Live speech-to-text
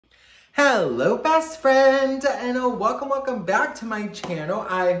Hello best friend, and welcome back to my channel.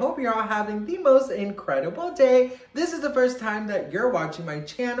 I hope you're all having the most incredible day. This is the first time that you're watching my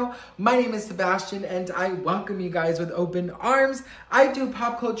channel. My name is Sebastian and I welcome you guys with open arms. I do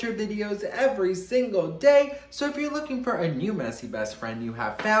pop culture videos every single day, so if you're looking for a new messy best friend, you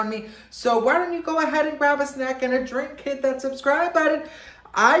have found me. So why don't you go ahead and grab a snack and a drink, hit that subscribe button.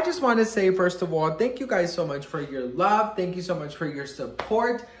 I just want to say, first of all, thank you guys so much for your love. Thank you so much for your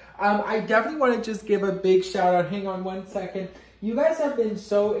support. I definitely want to just give a big shout out. Hang on one second. You guys have been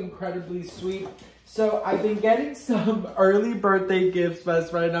so incredibly sweet. So I've been getting some early birthday gifts,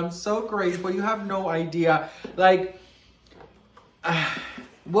 best friend. I'm so grateful. You have no idea. Like,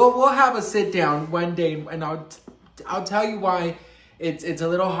 we'll have a sit down one day, and I'll tell you why it's a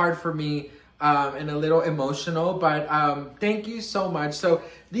little hard for me. And a little emotional, but thank you so much. So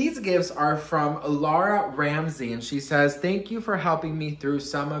these gifts are from Laura Ramsey, and she says, thank you for helping me through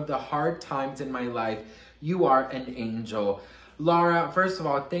some of the hard times in my life. You are an angel. Laura, first of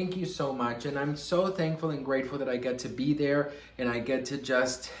all, thank you so much. And I'm so thankful and grateful that I get to be there and I get to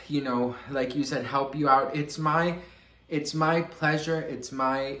just, you know, like you said, help you out. It's my pleasure. It's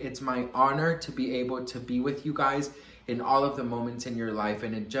my honor to be able to be with you guys in all of the moments in your life.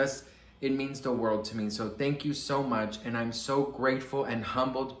 And it means the world to me. So thank you so much. And I'm so grateful and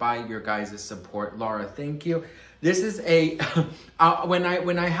humbled by your guys' support. Laura, thank you. This is a, when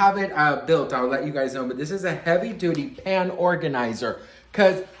I have it built, I'll let you guys know, but this is a heavy duty pan organizer,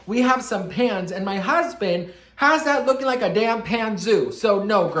 because we have some pans and my husband has that looking like a damn pan zoo. So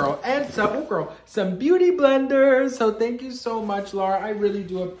no, girl. And some beauty blenders. So thank you so much, Laura. I really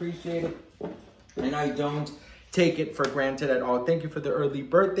do appreciate it. And I don't take it for granted at all. Thank you for the early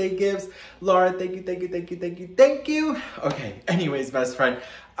birthday gifts. Laura, thank you. Okay, anyways, best friend.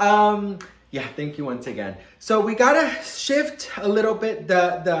 Yeah, thank you once again. So we gotta shift a little bit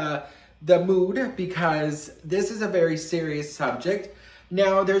the mood, because this is a very serious subject.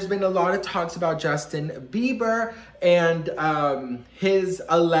 Now, there's been a lot of talks about Justin Bieber and his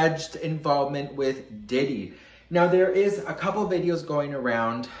alleged involvement with Diddy. Now, there is a couple videos going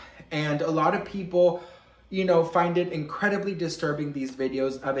around, and a lot of people, you know, find it incredibly disturbing, these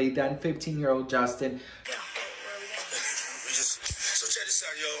videos of a then 15-year-old Justin. So check this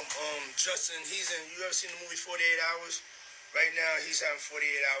out, yo. Justin, you ever seen the movie 48 Hours? Right now, he's having 48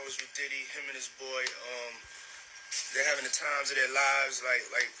 hours with Diddy, him and his boy. They're having the times of their lives, like,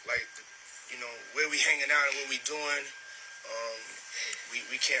 you know, where we hanging out and what we doing.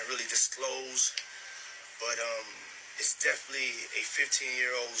 We can't really disclose, but it's definitely a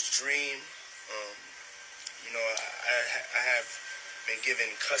 15-year-old's dream. You know, I have been given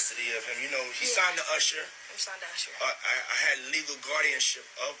custody of him. You know, he signed to Usher. I'm signed to Usher. I had legal guardianship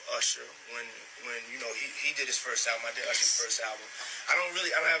of Usher when you know, he did his first album. I did Usher's first album. I don't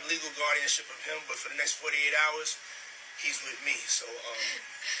have legal guardianship of him, but for the next 48 hours, he's with me. So,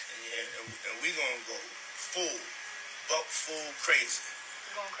 and we gonna go full crazy.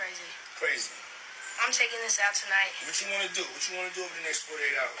 We're going crazy. Crazy. I'm taking this out tonight. What you wanna do? What you wanna do over the next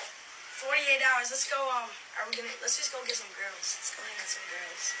 48 hours? 48 hours. Let's go. Let's just go get some girls. Let's go hang out with some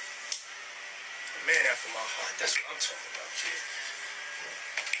girls. A man after my heart. That's what I'm talking about,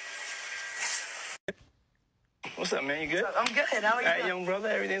 kid. What's up, man? You good? I'm good. How are you? All right, young brother.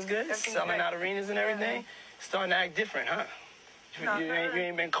 Everything's good. Selling out arenas and everything. Yeah. Starting to act different, huh? You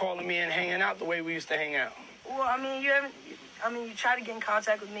ain't been calling me and hanging out the way we used to hang out. Well, I mean, you try to get in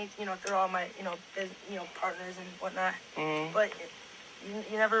contact with me, you know, through all my, partners and whatnot. Mm-hmm. But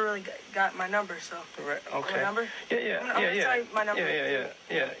you never really got my number, so. Right. Okay. My number? Yeah. I'm gonna tell you my number. Yeah.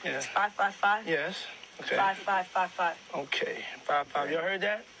 It's 555. Yes. Okay. 5555. Okay. 55. You heard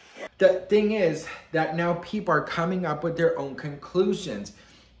that? Yeah. The thing is that now people are coming up with their own conclusions,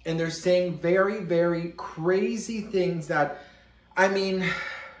 and they're saying very, very crazy things that, I mean,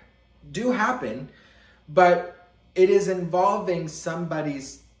 do happen, but it is involving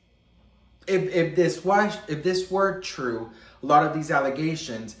somebody's, if this were true, a lot of these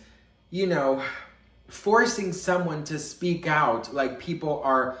allegations, you know, forcing someone to speak out like people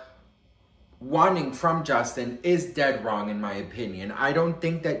are wanting from Justin is dead wrong, in my opinion. I don't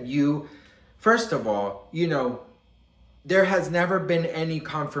think that first of all, you know, there has never been any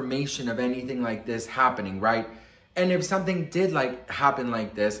confirmation of anything like this happening, right? And if something did happen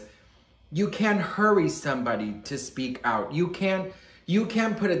like this, you can't hurry somebody to speak out. You can't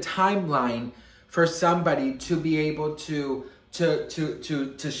put a timeline for somebody to be able to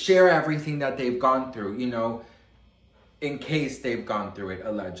share everything that they've gone through, you know, in case they've gone through it,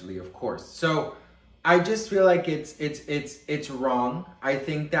 allegedly, of course. So I just feel like it's wrong. I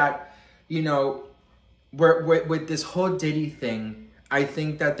think that, you know, with this whole Diddy thing, I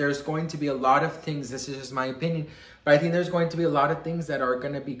think that there's going to be a lot of things, this is just my opinion, but I think there's going to be a lot of things that are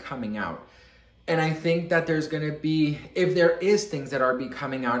going to be coming out. And I think that there's going to be, if there is things that are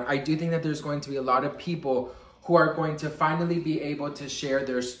coming out, I do think that there's going to be a lot of people who are going to finally be able to share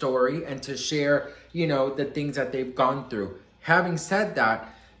their story and to share, you know, the things that they've gone through. Having said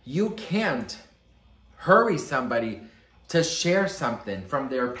that, you can't hurry somebody to share something from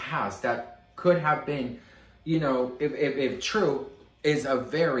their past that could have been, you know, if true, is a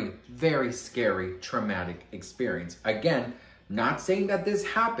very, very scary, traumatic experience. Again, not saying that this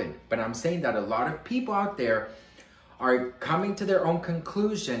happened, but I'm saying that a lot of people out there are coming to their own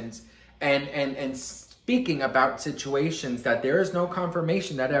conclusions and speaking about situations that there is no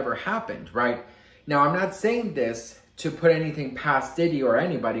confirmation that ever happened, right? Now, I'm not saying this to put anything past Diddy or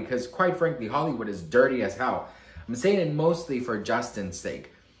anybody, because quite frankly, Hollywood is dirty as hell. I'm saying it mostly for Justin's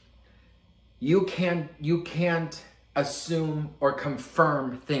sake. You can't assume or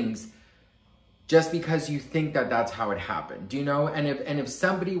confirm things just because you think that that's how it happened. Do you know? And if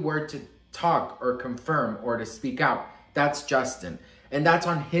somebody were to talk or confirm or to speak out, that's Justin. And that's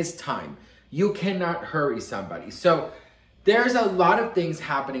on his time. You cannot hurry somebody. So there's a lot of things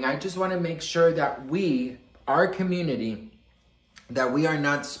happening. I just want to make sure that we, our community, that we are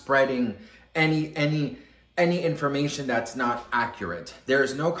not spreading any information that's not accurate.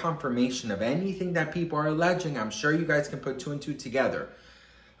 There's no confirmation of anything that people are alleging. I'm sure you guys can put two and two together.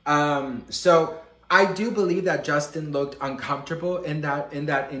 So I do believe that Justin looked uncomfortable in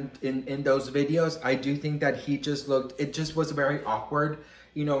those videos. I do think that he just looked, it just was very awkward.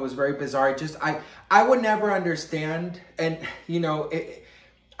 You know, it was very bizarre. I would never understand, and you know,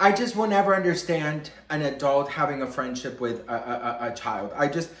 I just will never understand an adult having a friendship with a child.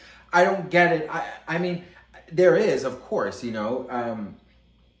 I don't get it. I mean, there is, of course, you know,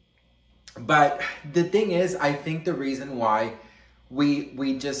 but the thing is, I think the reason why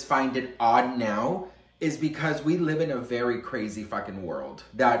we just find it odd now is because we live in a very crazy fucking world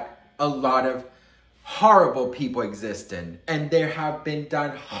that a lot of horrible people exist in, and there have been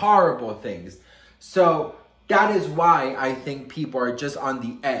done horrible things. So that is why I think people are just on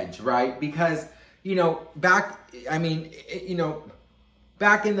the edge, right? Because, you know, back in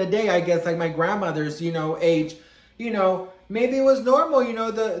the day, I guess, like my grandmother's, you know, age, you know, maybe it was normal, you know,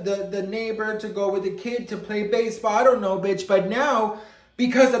 the neighbor to go with the kid to play baseball. I don't know, bitch. But now,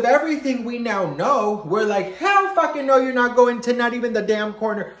 because of everything we now know, we're like, hell fucking no, you're not going to not even the damn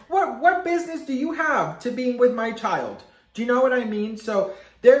corner. What business do you have to being with my child? Do you know what I mean? So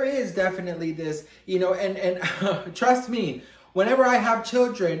there is definitely this, you know, and trust me, whenever I have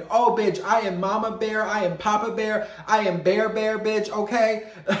children, oh, bitch, I am mama bear, I am papa bear, I am bear, bitch, okay?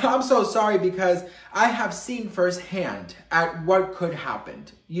 I'm so sorry because I have seen firsthand at what could happen.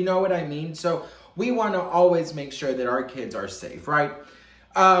 You know what I mean? So we want to always make sure that our kids are safe, right?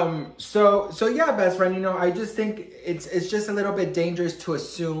 So yeah, best friend, you know, I just think it's just a little bit dangerous to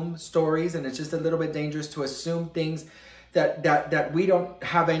assume stories, and it's just a little bit dangerous to assume things that we don't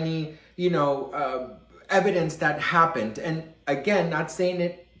have any, you know, evidence that happened. And again, not saying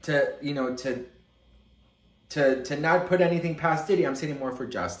it to, you know, to not put anything past Diddy. I'm saying it more for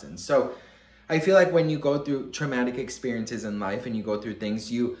Justin. So I feel like when you go through traumatic experiences in life and you go through things,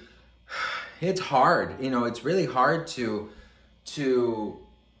 it's hard, you know, it's really hard to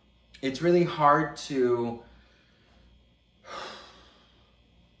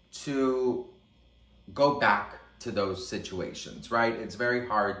go back to those situations, right? It's very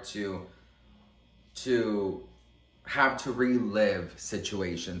hard to have to relive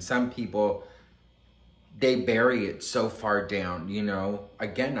situations. Some people, they bury it so far down, you know.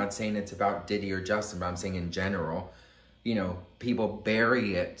 Again, not saying it's about Diddy or Justin, but I'm saying in general, you know, people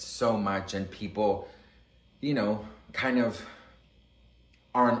bury it so much, and people, you know, kind of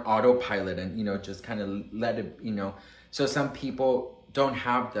are on autopilot and, you know, just kind of let it, you know. So some people don't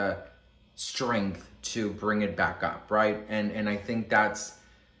have the strength to bring it back up, right? And I think that's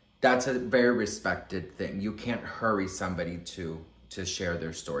a very respected thing. You can't hurry somebody to share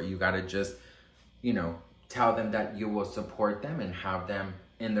their story. You got to just, you know, tell them that you will support them and have them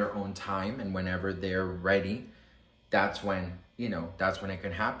in their own time, and whenever they're ready, that's when, you know, that's when it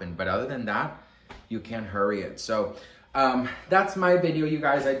can happen. But other than that, you can't hurry it. So that's my video, you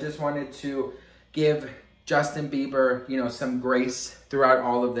guys. I just wanted to give Justin Bieber, you know, some grace throughout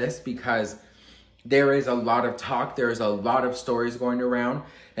all of this, because there is a lot of talk, there's a lot of stories going around,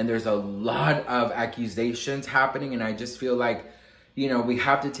 and there's a lot of accusations happening. And I just feel like, you know, we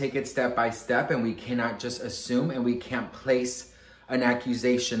have to take it step by step, and we cannot just assume, and we can't place an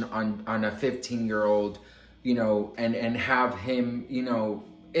accusation on a 15-year-old, you know, and have him, you know,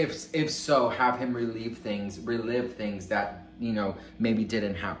 if so, have him relive things that you know, maybe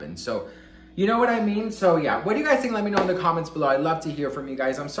didn't happen. So, you know what I mean? So yeah, what do you guys think? Let me know in the comments below. I'd love to hear from you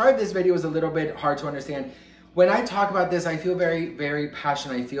guys. I'm sorry if this video was a little bit hard to understand. When I talk about this, I feel very, very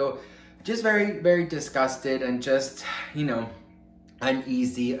passionate. I feel just very, very disgusted and just, you know,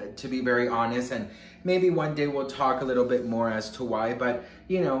 uneasy, to be very honest. And maybe one day we'll talk a little bit more as to why, but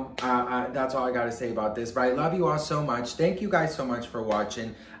you know, that's all I gotta say about this. But I love you all so much. Thank you guys so much for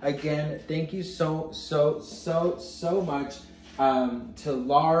watching. Again, thank you so much to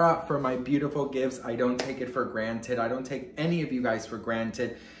Laura for my beautiful gifts. I don't take it for granted. I don't take any of you guys for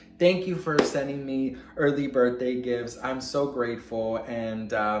granted. Thank you for sending me early birthday gifts. I'm so grateful,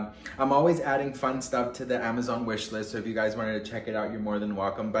 and I'm always adding fun stuff to the Amazon wish list, so if you guys wanted to check it out, you're more than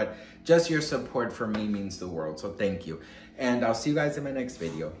welcome. But just your support for me means the world, so thank you. And I'll see you guys in my next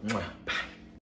video. Mwah. Bye.